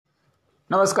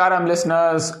Namaskaram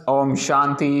listeners, Om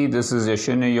Shanti, this is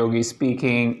Yashuna Yogi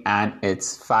speaking and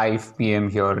it's 5 p.m.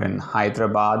 here in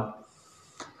Hyderabad.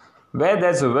 Where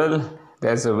there's a will,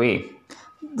 there's a way.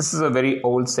 This is a very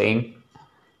old saying.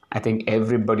 I think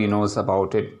everybody knows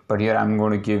about it, but here I'm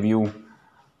going to give you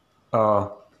an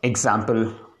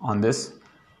example on this.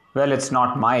 Well, it's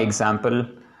not my example.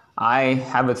 I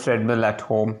have a treadmill at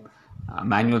home, a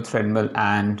manual treadmill,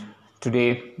 and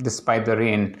today, despite the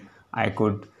rain, I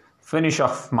could finish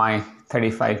off my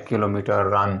 35-kilometer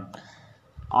run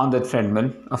on the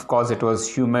treadmill. Of course, it was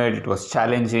humid, it was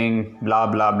challenging, blah,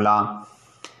 blah, blah.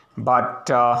 But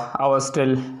I was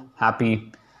still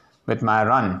happy with my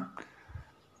run.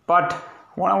 But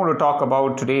what I want to talk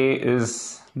about today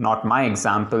is not my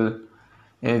example.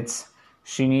 It's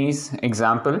Srini's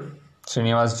example,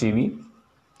 Srinivas GV,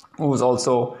 who was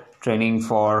also training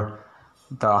for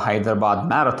the Hyderabad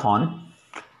Marathon.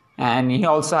 And he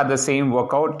also had the same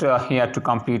workout. He had to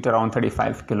complete around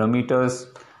 35 kilometers.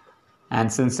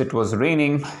 And since it was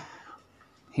raining,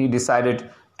 he decided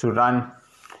to run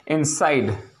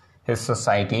inside his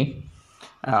society,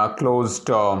 closed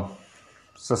loop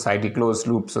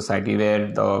society, where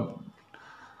the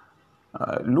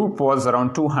loop was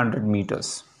around 200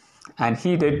 meters. And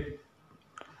he did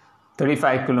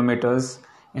 35 kilometers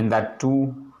in that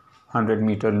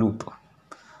 200-meter loop.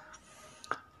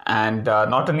 And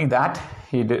not only that,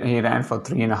 he ran for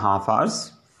 3.5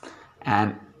 hours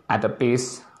and at a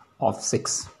pace of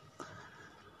 6.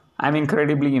 I'm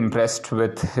incredibly impressed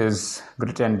with his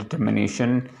grit and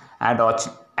determination. I had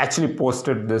actually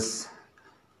posted this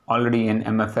already in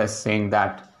MFS, saying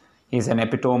that he's an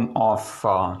epitome of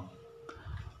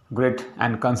grit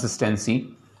and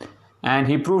consistency. And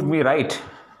he proved me right,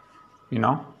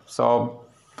 So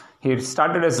he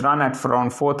started his run at around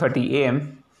 4:30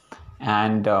 a.m.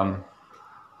 And,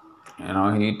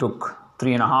 he took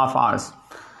 3.5 hours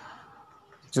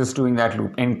just doing that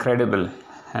loop. Incredible.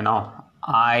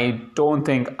 I don't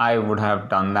think I would have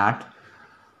done that,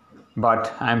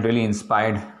 but I'm really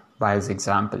inspired by his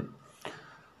example.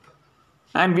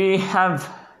 And we have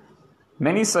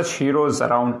many such heroes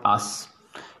around us.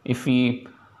 If we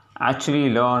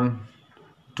actually learn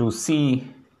to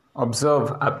see,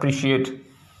 observe, appreciate,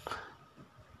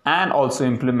 and also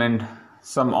implement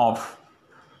some of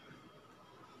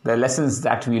the lessons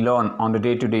that we learn on a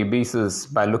day-to-day basis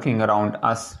by looking around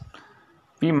us,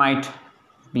 we might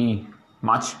be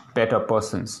much better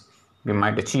persons. We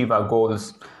might achieve our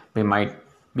goals. We might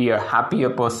be a happier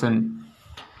person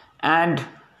and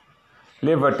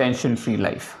live a tension-free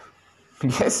life.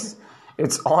 Yes,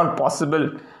 it's all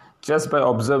possible just by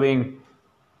observing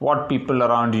what people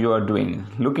around you are doing,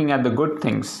 looking at the good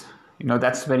things.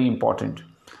 That's very important.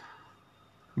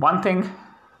 One thing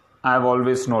I've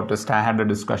always noticed, I had a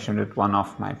discussion with one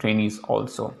of my trainees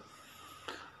also.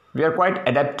 We are quite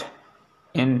adept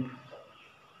in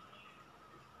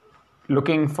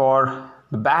looking for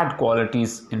the bad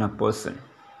qualities in a person.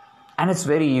 And it's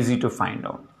very easy to find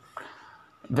out.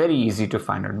 Very easy to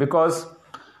find out, because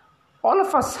all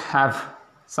of us have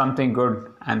something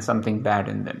good and something bad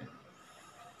in them.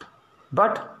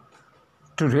 But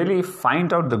to really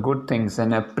find out the good things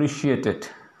and appreciate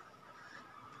it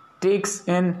takes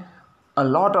in a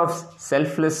lot of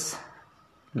selfless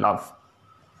love.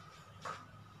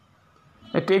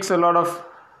 It takes a lot of,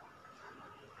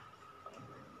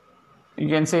 you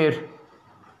can say,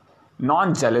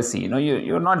 non-jealousy.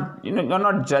 You're not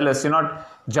jealous. You're not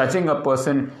judging a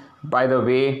person by the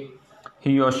way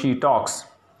he or she talks.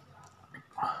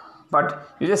 But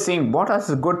you're just saying, what is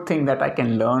the good thing that I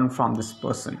can learn from this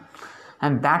person?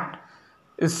 And that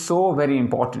is so very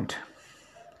important.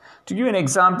 To give you an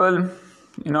example,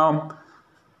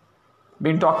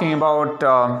 been talking about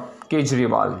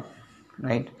Kejriwal,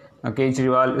 right? Now,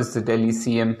 Kejriwal is the Delhi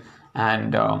CM,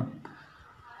 and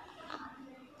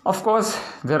of course,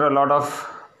 there are a lot of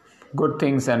good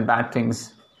things and bad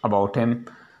things about him,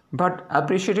 but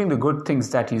appreciating the good things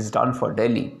that he's done for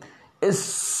Delhi is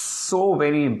so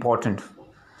very important,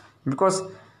 because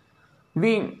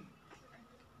we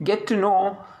get to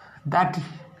know that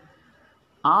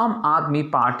Aam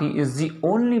Aadmi Party is the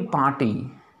only party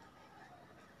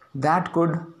that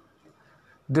could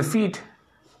defeat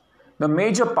the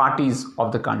major parties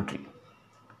of the country.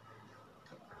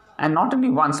 And not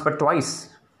only once, but twice.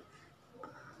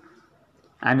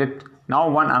 And it now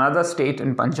won another state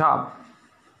in Punjab.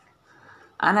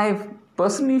 And I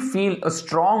personally feel a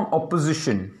strong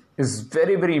opposition is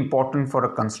very, very important for a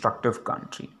constructive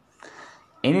country.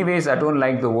 Anyways, I don't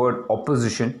like the word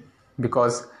opposition,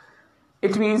 because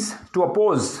it means to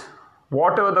oppose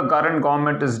whatever the current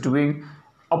government is doing,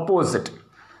 oppose it.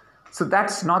 So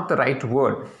that's not the right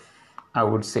word. I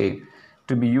would say,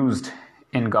 to be used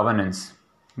in governance,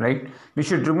 right? We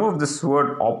should remove this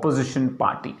word opposition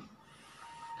party.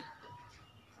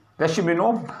 There should be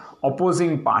no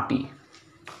opposing party.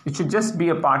 It should just be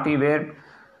a party where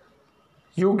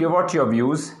you give out your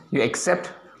views, you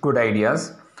accept good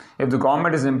ideas. If the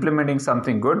government is implementing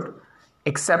something good,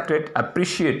 accept it,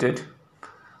 appreciate it.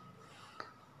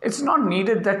 It's not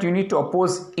needed that you need to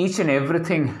oppose each and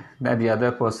everything that the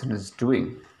other person is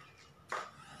doing.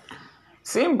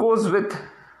 Same goes with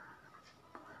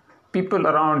people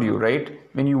around you, right?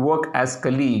 When you work as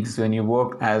colleagues, when you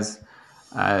work as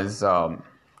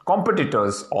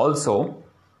competitors also,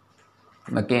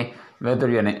 okay, whether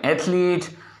you're an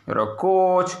athlete, you're a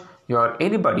coach, you're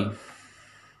anybody.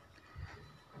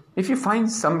 If you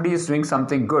find somebody is doing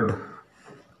something good,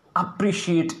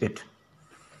 appreciate it.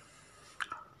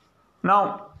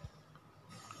 Now,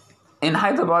 in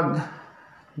Hyderabad,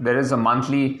 there is a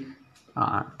monthly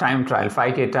time trial,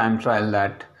 5K time trial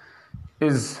that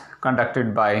is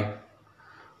conducted by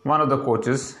one of the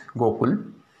coaches,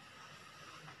 Gokul.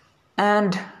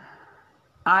 And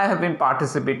I have been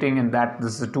participating in that.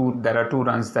 There are 2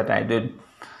 runs that I did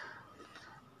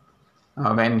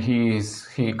when he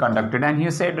conducted, and he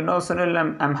said,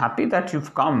 Sunil, I'm happy that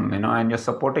you've come, and you're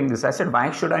supporting this. I said,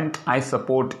 why shouldn't I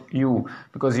support you?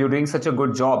 Because you're doing such a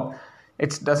good job.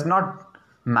 It does not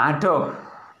matter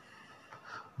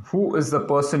who is the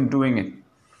person doing it.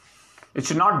 It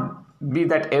should not be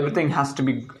that everything has to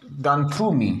be done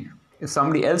through me. If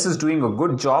somebody else is doing a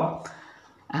good job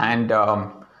and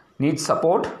needs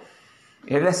support,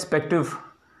 irrespective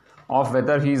of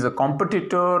whether he's a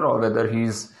competitor or whether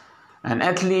he's an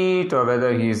athlete or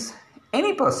whether he's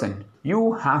any person,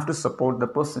 you have to support the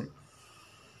person.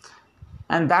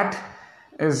 And that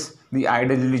is the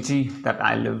ideology that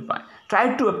I live by.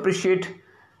 Try to appreciate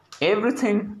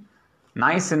everything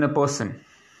nice in a person.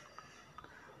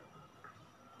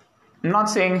 I'm not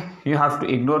saying you have to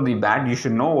ignore the bad. You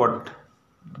should know what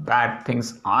bad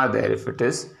things are there if it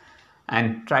is,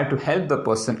 and try to help the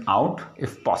person out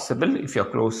if possible, if you're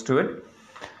close to it.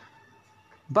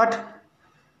 But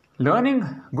learning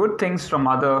good things from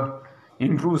other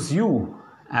improves you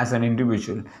as an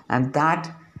individual, and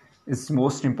that is the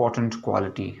most important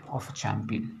quality of a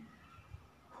champion.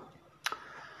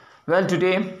 Well,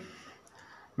 today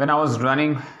when I was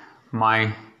running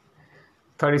my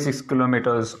 36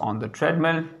 kilometers on the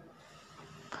treadmill,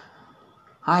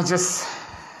 I just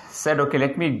said, okay,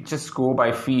 let me just go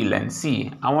by feel and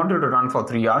see. I wanted to run for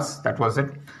 3 hours. That was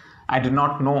it. I did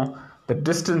not know the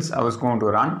distance I was going to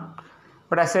run.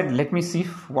 But I said, let me see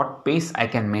what pace I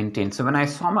can maintain. So when I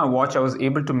saw my watch, I was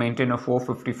able to maintain a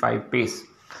 4:55 pace.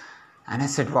 And I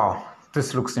said, wow,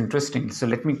 this looks interesting. So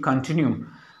let me continue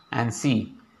and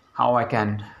see how I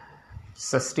can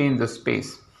sustain this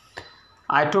pace.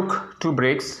 I took 2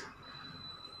 breaks.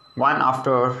 One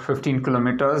after 15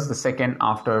 kilometers, the second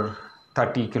after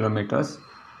 30 kilometers.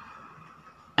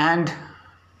 And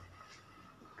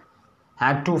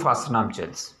had 2 Fastanam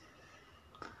gels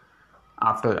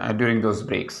during those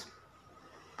breaks.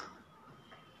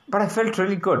 But I felt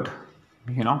really good.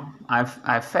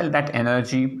 I felt that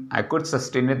energy. I could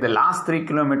sustain it. The last 3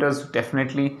 kilometers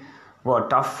definitely were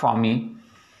tough for me.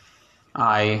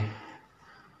 I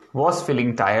was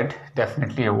feeling tired.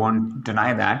 Definitely, I won't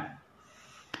deny that.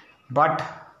 But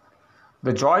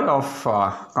the joy of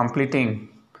completing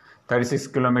 36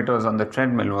 kilometers on the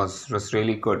treadmill was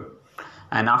really good.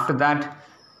 And after that,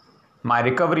 my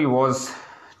recovery was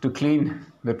to clean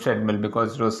the treadmill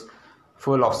because it was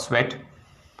full of sweat.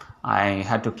 I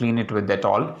had to clean it with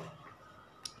Dettol.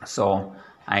 So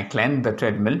I cleansed the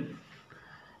treadmill,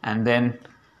 and then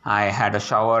I had a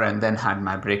shower and then had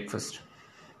my breakfast.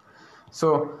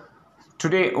 So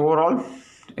today overall,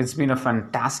 it's been a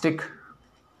fantastic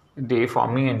day for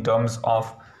me in terms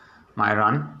of my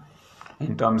run,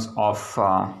 in terms of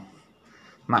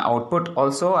my output.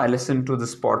 Also, I listened to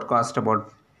this podcast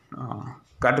about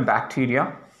gut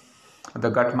bacteria, the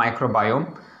gut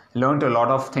microbiome, learned a lot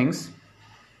of things,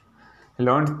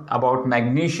 learned about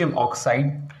magnesium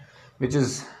oxide, which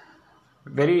is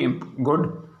very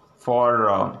good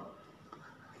for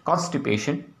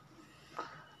constipation,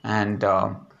 and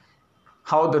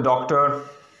how the doctor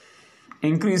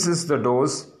increases the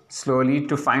dose slowly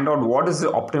to find out what is the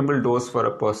optimal dose for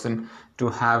a person to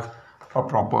have a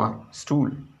proper stool.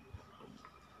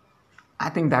 I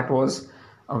think that was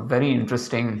a very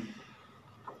interesting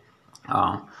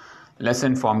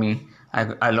lesson for me.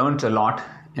 I learned a lot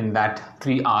in that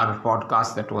 3-hour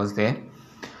podcast that was there.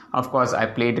 Of course, I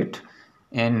played it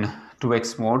in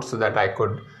 2x mode so that I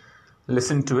could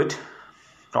listen to it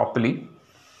properly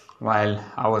while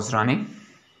I was running.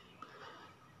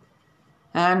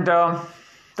 And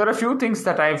there are a few things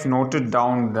that I've noted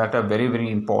down that are very,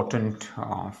 very important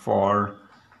for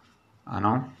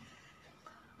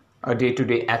a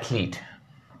day-to-day athlete,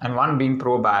 and one being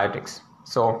probiotics.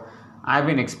 So I've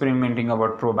been experimenting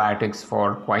about probiotics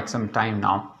for quite some time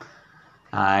now.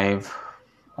 I've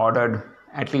ordered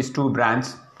at least 2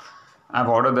 brands. I've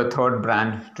ordered the 3rd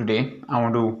brand today. I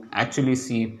want to actually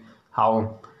see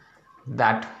how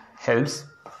that helps.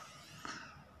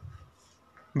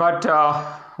 But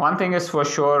one thing is for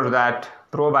sure, that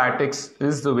probiotics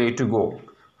is the way to go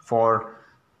for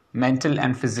mental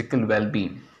and physical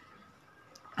well-being.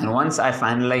 And once I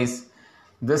finalize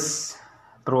this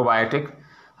probiotic,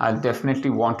 I'll definitely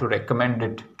want to recommend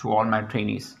it to all my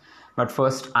trainees. But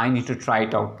first, I need to try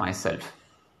it out myself.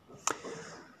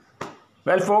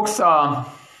 Well, folks,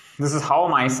 this is how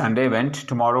my Sunday went.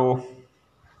 This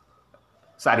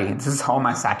is how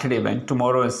my Saturday went.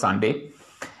 Tomorrow is Sunday.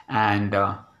 And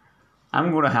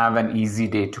I'm going to have an easy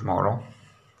day tomorrow.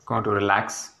 Going to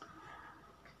relax.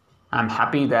 I'm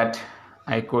happy that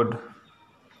I could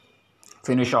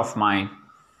finish off my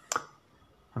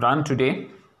run today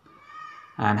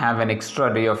and have an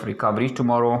extra day of recovery.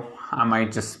 Tomorrow I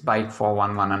might just bike for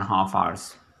 1.5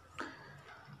 hours.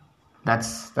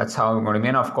 That's how I'm going to be.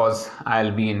 And of course,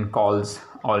 I'll be in calls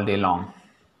all day long.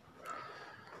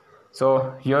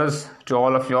 So here's to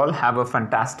all of y'all. Have a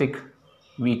fantastic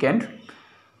weekend.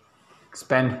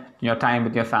 Spend your time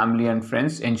with your family and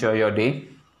friends. Enjoy your day.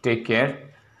 Take care.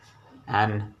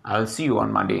 And I'll see you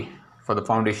on Monday for the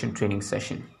foundation training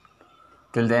session.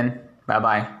 Till then,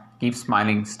 bye-bye. Keep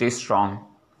smiling. Stay strong.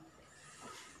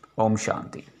 Om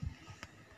Shanti.